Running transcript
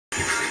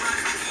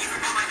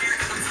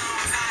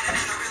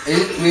Is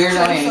it weird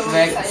that I I'm so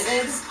expect?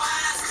 excited.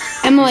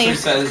 Emily. She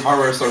says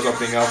hardware store's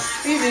opening up.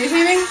 Are you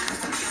videotaping?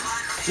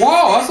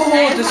 Whoa, that's the whole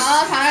I'm just.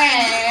 so sorry.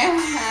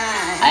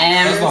 I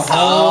am That's the so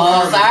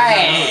whole.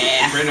 sorry.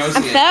 Brayden knows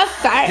I'm it. so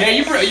sorry. Hey,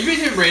 you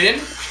videotaping Brayden?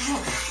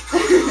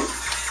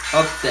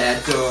 Up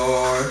that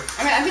door.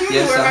 I mean, I think I'm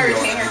Yes, gonna wear my I'm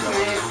retainer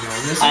tonight.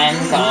 I'm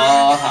so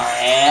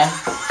sorry.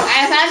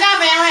 I'm such a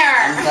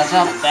failure. I'm such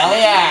a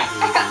failure.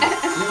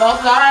 I'm so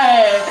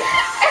sorry.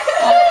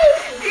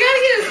 You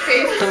gotta get his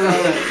face.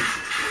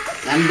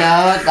 I'm so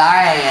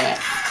sorry.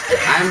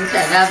 I'm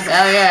such a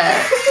failure.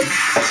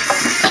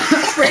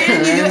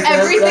 Brayden, you do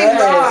everything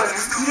wrong.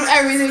 You do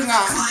everything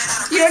wrong.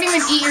 You don't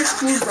even eat your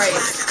food right.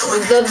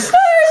 I'm so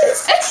sorry.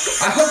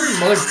 I hope your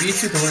mother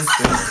beats you to win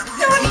still.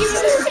 Don't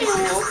even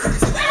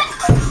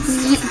do.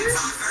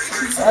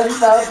 I'm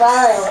so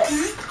sorry.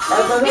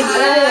 I'm so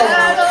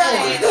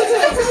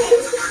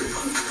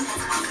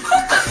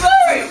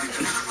sorry.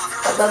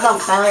 I'm such a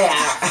failure.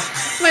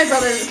 My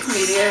brother's a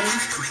comedian.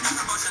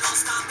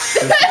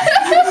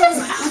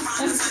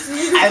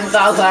 I'm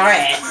so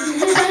sorry.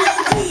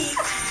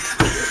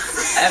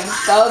 I'm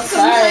so Sometimes he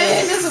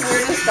sorry. does the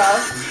weirdest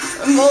stuff.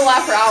 And we'll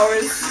laugh for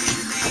hours.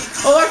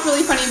 We'll watch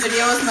really funny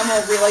videos and then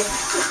we'll like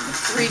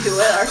redo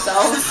it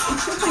ourselves.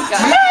 Oh my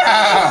god.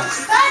 Ah!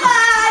 Bye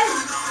bye!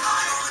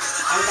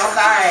 I'm so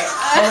sorry.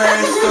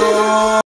 Hardware store.